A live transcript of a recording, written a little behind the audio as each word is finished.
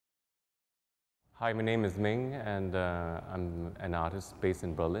Hi, my name is Ming, and I'm an artist based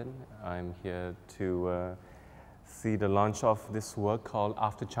in Berlin. I'm here to see the launch of this work called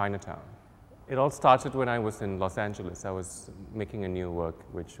After Chinatown. It all started when I was in Los Angeles. I was making a new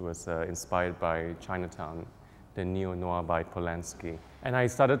work which was inspired by Chinatown, the neo-noir by Polanski. And I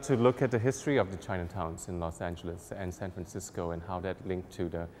started to look at the history of the Chinatowns in Los Angeles and San Francisco and how that linked to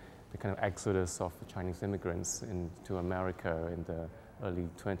the kind of exodus of the Chinese immigrants into America in the early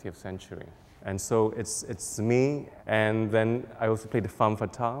 20th century. And so it's me, and then I also play the femme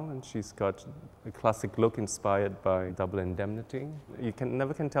fatale, and she's got a classic look inspired by Double Indemnity. You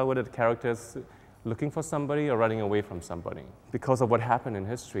never can tell whether the character is looking for somebody or running away from somebody. Because of what happened in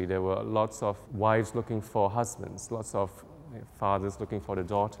history, there were lots of wives looking for husbands, lots of fathers looking for their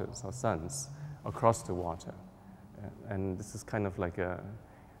daughters or sons across the water. And this is kind of like a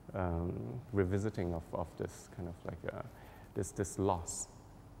revisiting of this kind of like this loss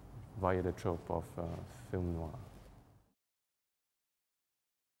via the trope of film noir.